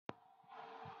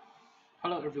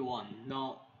Hello everyone.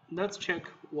 Now let's check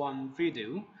one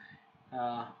video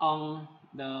on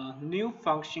the new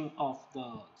function of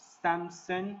the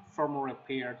Samsung firmware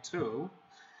repair tool.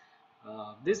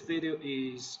 This video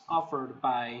is offered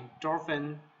by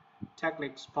Dolphin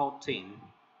Technical Support Team.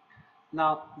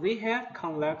 Now we have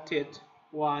collected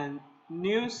one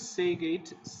new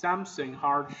Seagate Samsung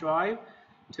hard drive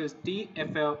to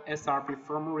DFL SRP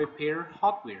firmware repair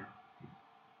hardware.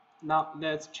 Now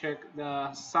let's check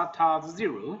the SATA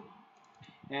 0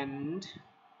 and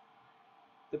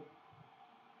the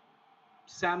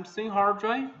Samsung hard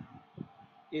drive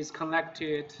is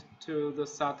connected to the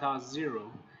SATA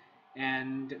 0,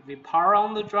 and we power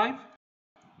on the drive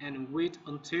and wait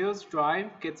until the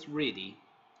drive gets ready.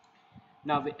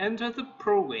 Now we enter the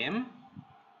program.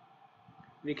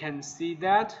 We can see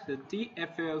that the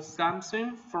DFL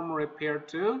Samsung firmware repair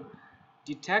tool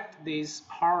detects this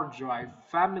hard drive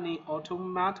family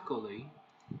automatically,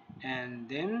 and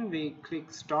then we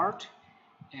click start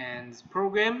and the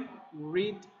program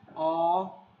read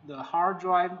all the hard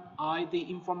drive ID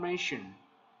information.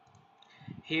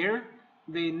 Here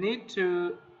we need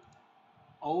to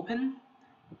open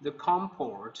the COM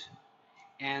port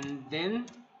and then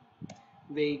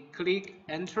we click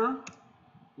enter.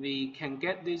 We can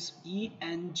get this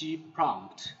ENG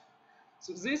prompt.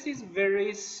 So this is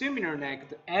very similar like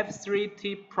the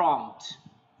F3T prompt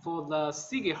for the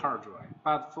Seagate hard drive,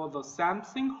 but for the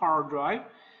Samsung hard drive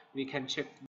we can check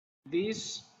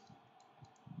this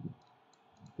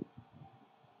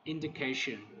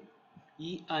indication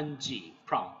ENG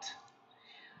prompt.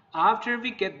 After we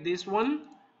get this one,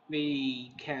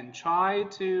 we can try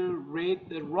to read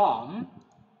the ROM.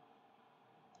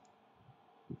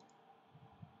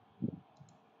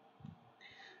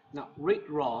 Now read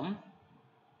ROM.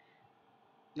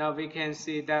 Now we can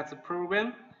see that the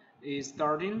program is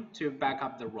starting to back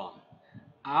up the ROM.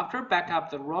 After back up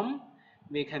the ROM,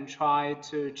 we can try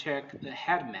to check the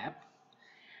head map.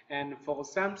 And for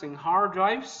Samsung hard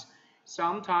drives,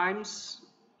 sometimes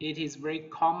it is very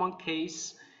common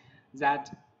case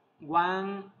that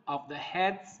one of the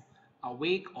heads are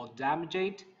weak or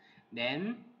damaged.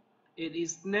 Then it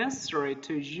is necessary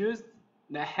to use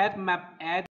the head map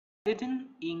editing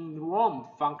in ROM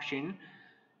function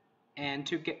and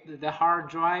to get the hard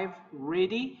drive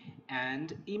ready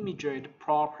and imaged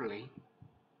properly.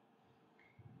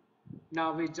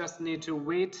 Now we just need to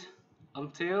wait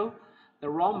until the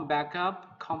ROM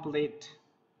backup complete.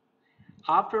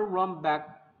 After ROM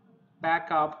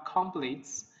backup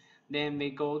completes, then we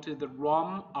go to the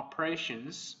ROM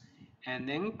operations and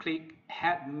then click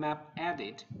head map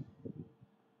edit.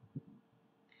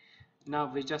 Now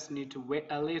we just need to wait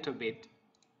a little bit.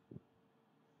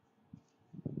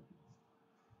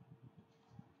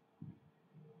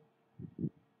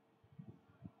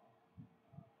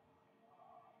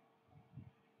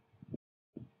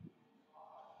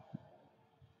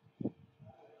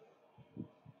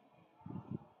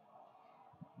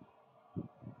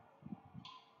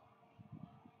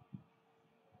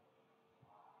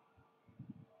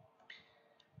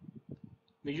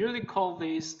 We usually call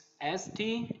this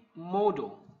ST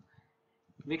model.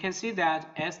 We can see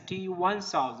that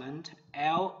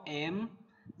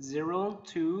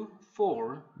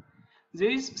ST1000LM024.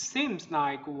 This seems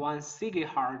like one Seagate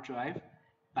hard drive,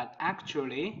 but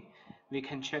actually we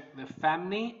can check the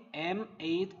family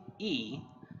M8E.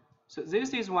 So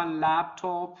this is one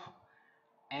laptop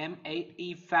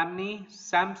M8E family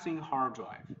Samsung hard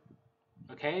drive.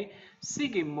 Okay,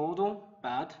 Seagate model,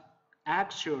 but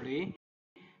actually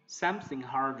Samsung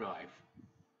hard drive.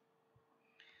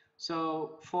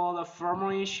 So for the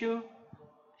firmware issue,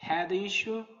 head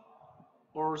issue,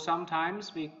 or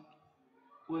sometimes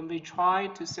when we try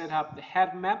to set up the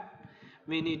head map,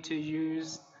 we need to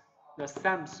use the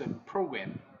Samsung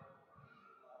program.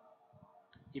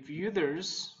 If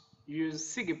users use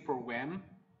Seagate program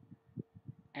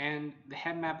and the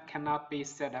head map cannot be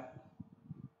set up,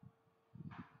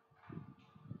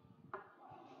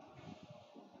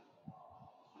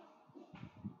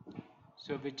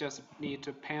 so we just need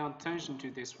to pay attention to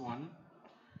this one.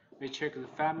 We check the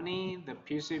family, the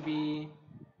PCB,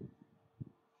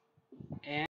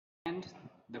 and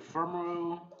the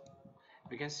firmware.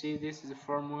 We can see this is the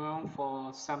firmware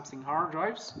for Samsung hard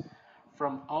drives.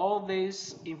 From all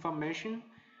this information,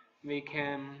 we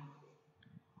can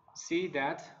see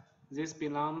that this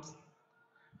belongs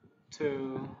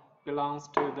to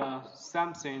the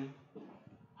Samsung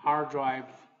hard drive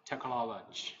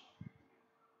technology.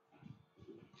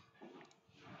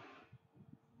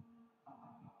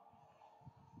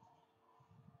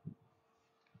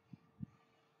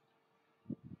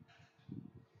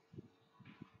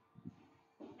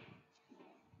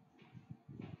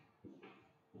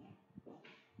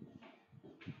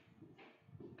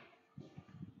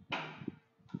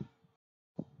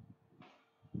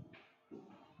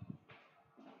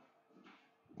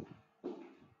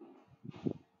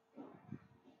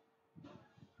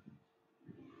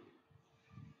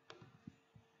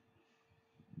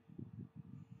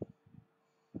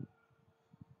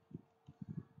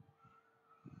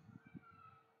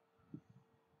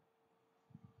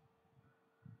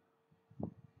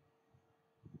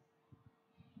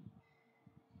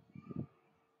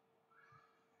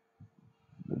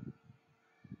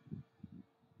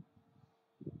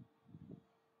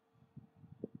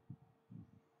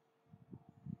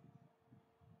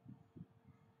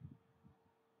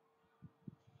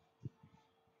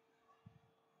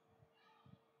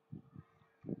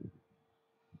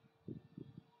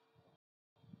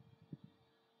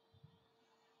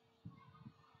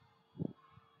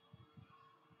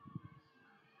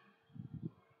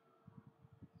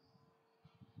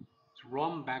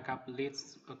 ROM backup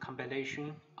needs a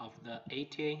combination of the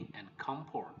ATA and COM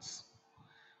ports.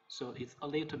 So it's a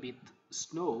little bit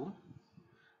slow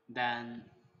than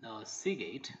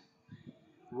Seagate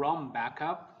ROM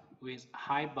backup with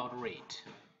high baud rate.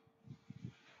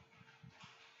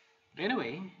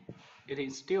 Anyway, it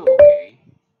is still okay.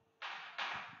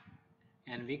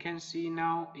 And we can see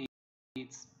now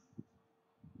it's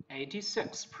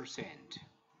 86%.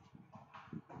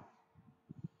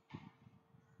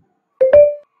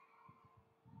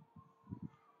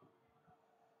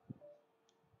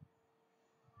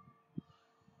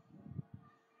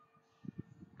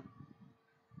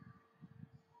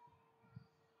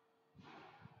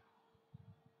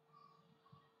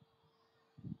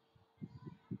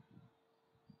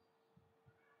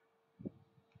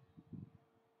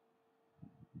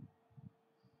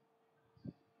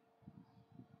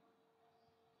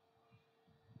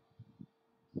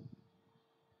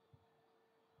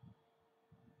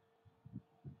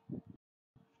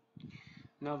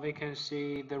 Now we can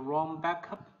see the ROM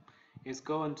backup is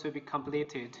going to be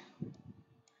completed.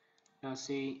 Now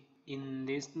see, in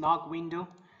this log window,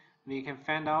 we can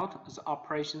find out the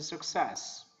operation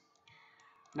success.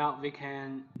 Now we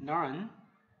can learn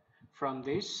from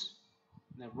this,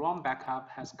 the ROM backup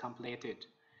has completed.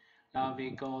 Now we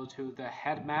go to the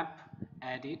head map,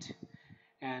 edit,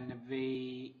 and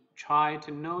we try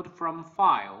to load from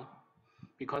file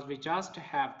because we just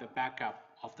have the backup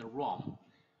of the ROM.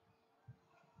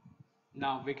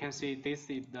 Now we can see this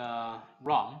is the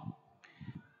ROM.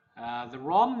 The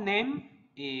ROM name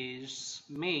is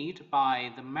made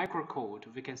by the microcode.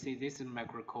 We can see this is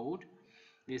microcode,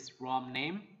 this ROM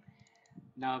name.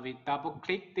 Now we double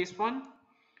click this one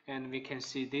and we can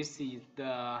see this is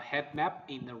the head map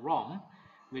in the ROM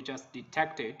we just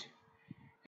detected.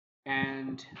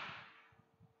 And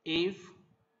if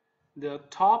the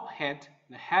top head,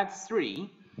 the head 3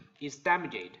 is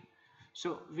damaged,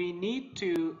 so we need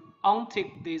to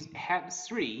untick this head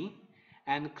 3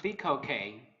 and click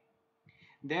OK.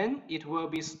 Then it will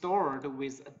be stored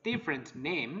with a different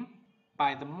name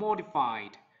by the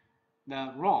modified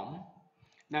the ROM.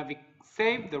 Now we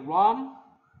save the ROM.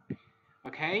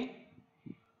 Okay,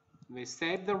 we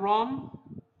save the ROM.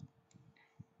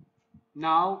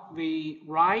 Now we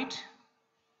write.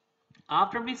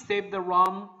 After we save the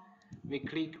ROM, we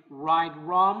click Write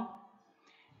ROM,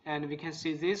 and we can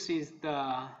see this is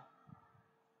the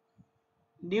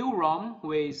new ROM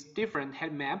with different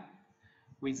head map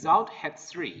without head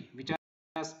 3. We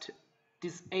just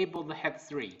disable the head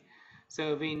 3.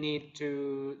 So we need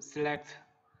to select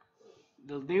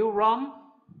the new ROM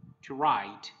to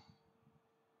write.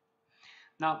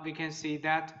 Now we can see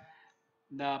that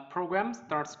the program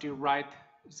starts to write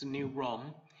the new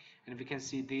ROM, and we can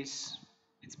see this,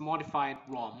 it's modified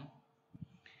ROM.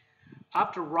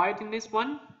 After writing this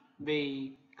one,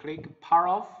 we click power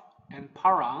off and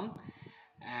power on,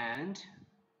 and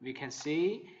we can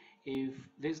see if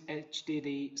this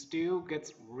HDD still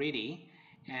gets ready,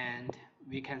 and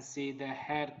we can see the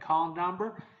head count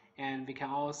number, and we can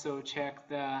also check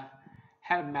the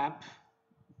head map.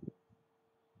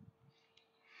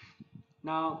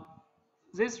 Now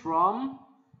this ROM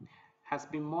has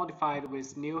been modified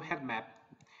with new head map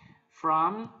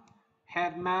from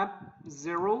head map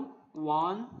 0,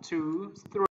 1, 2,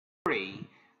 3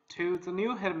 to the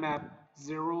new head map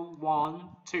 0, 1,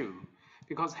 2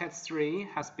 because head 3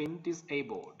 has been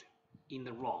disabled in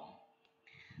the ROM.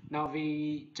 Now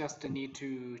we just need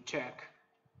to check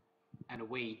and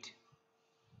wait.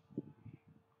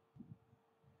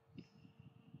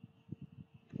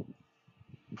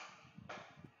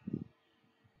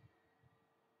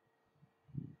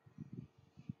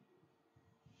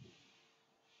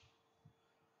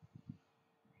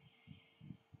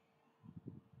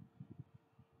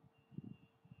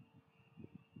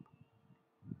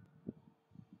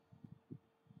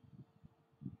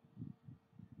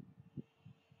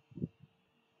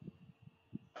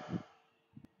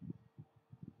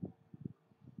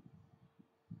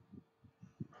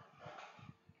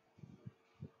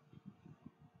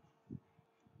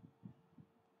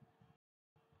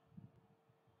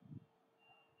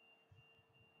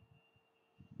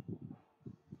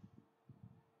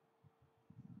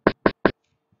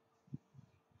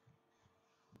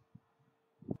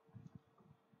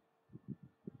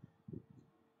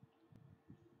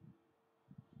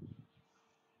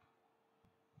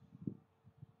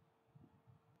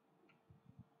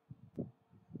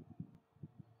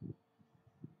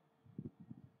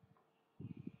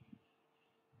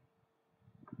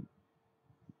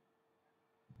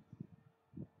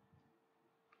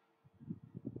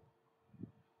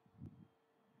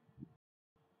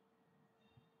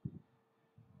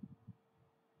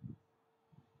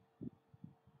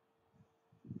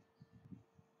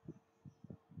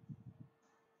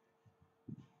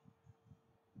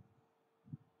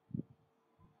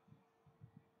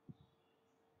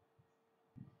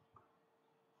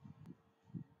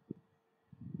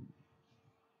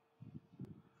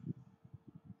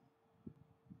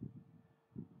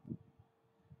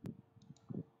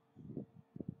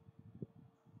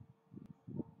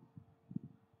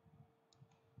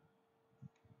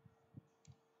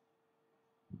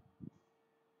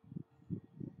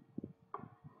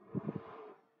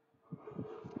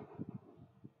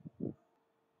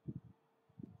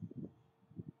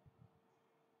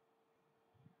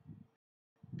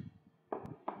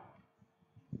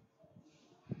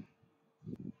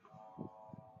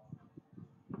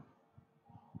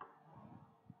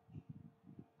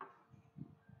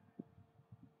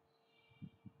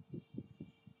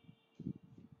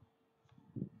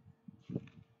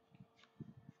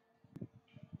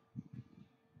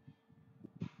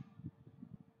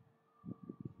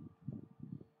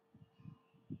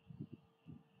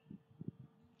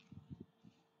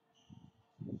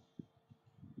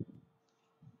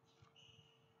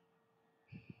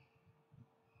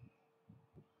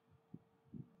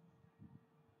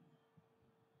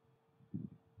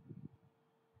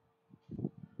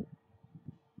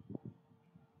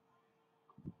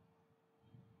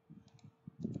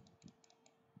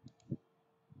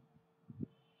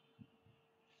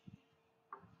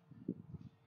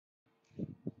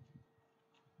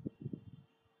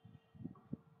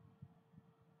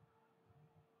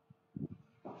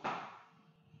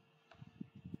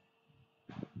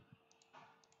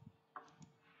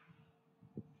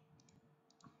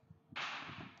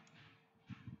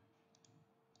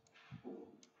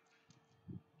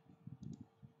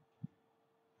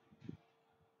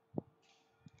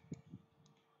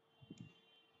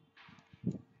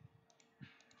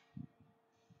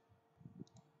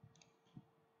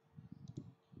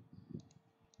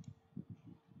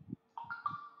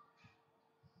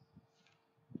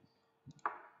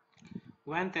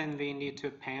 One thing we need to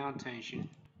pay attention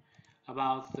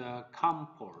about the COM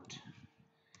port.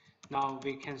 Now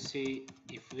we can see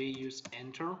if we use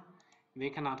enter, we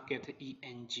cannot get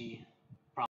ENG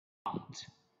prompt.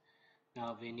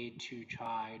 Now we need to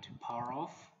try to power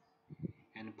off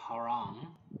and power on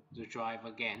the drive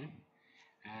again,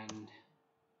 and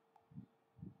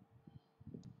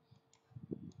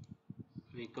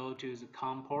we go to the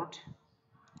COM port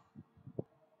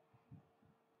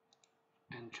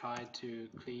and try to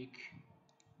click.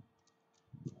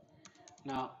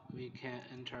 Now we can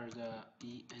enter the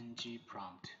ENG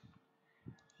prompt.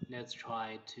 Let's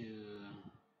try to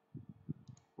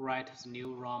write the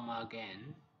new ROM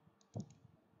again.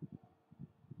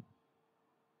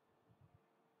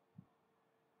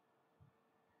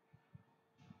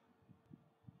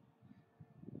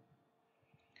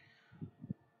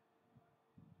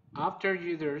 After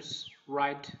users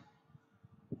write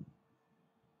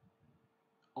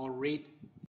or read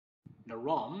the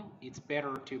ROM, it's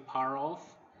better to power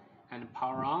off and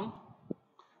power on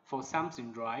for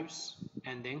Samsung drives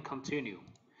and then continue.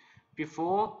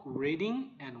 Before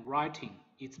reading and writing,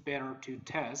 it's better to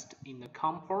test in the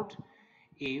COM port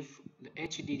if the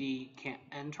HDD can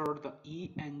enter the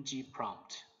ENG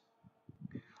prompt.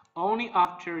 Only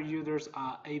after users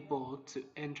are able to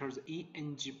enter the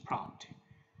ENG prompt,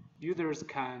 users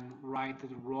can write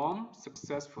the ROM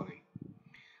successfully.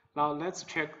 Now let's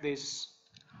check this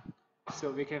so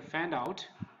we can find out.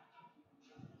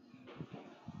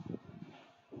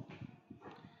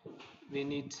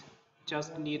 We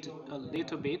just need a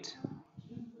little bit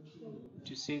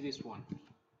to see this one.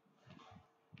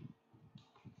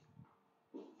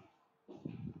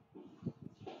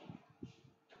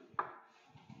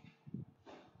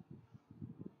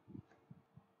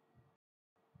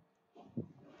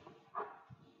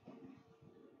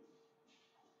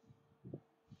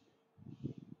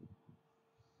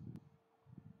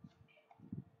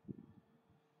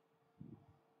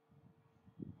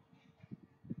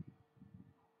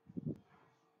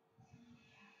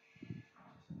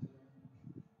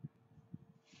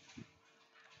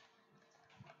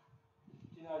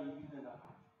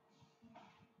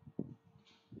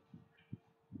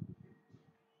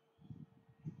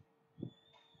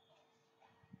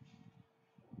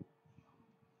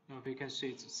 Now we can see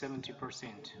it's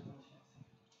 70%.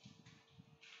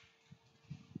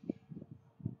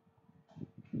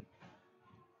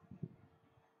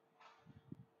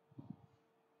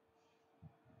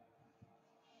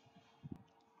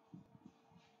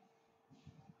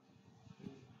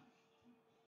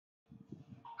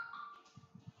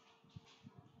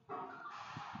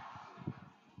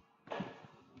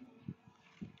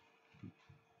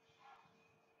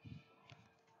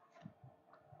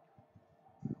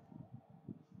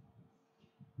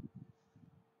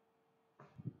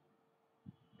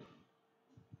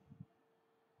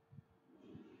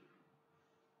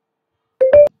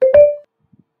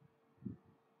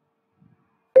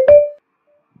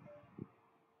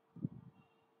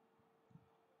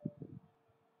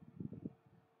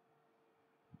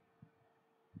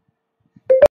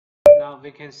 Now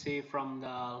we can see from the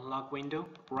log window,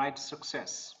 write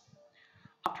success.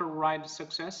 After write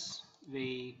success,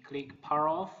 we click power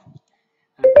off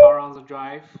and power on the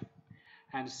drive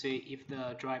and see if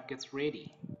the drive gets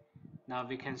ready. Now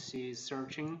we can see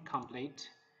searching complete,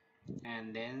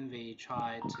 and then we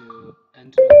try to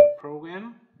enter the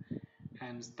program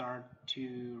and start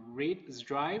to read the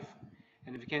drive,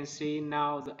 and we can see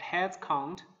now the heads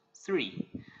count 3.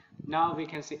 Now we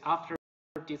can see after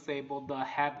disable the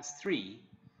head 3,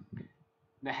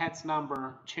 the heads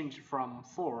number changed from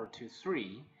 4 to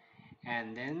 3,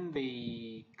 and then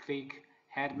we click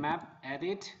head map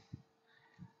edit,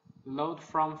 load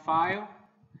from file,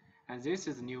 and this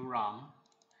is new ROM.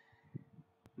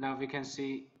 Now we can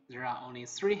see there are only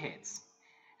 3 heads,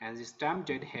 and this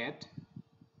damaged head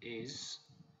is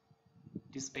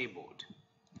disabled.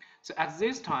 So at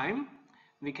this time,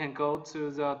 we can go to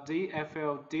the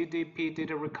DFL DDP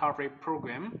data recovery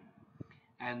program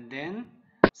and then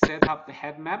set up the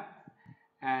head map,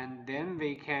 and then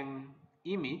we can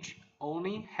image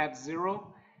only head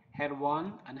 0, head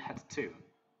 1, and head 2.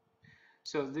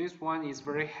 So this one is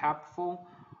very helpful,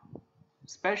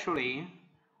 especially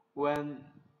when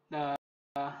the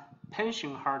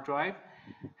pension hard drive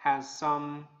has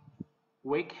some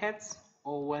weak heads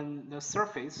or when the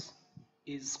surface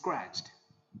is scratched.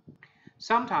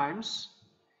 Sometimes,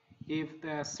 if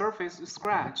the surface is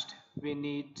scratched, we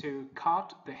need to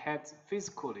cut the heads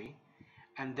physically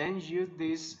and then use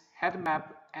this head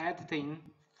map editing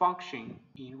function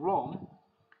in ROM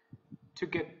to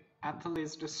get at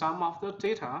least some of the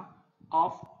data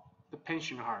of the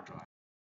pension hard drive.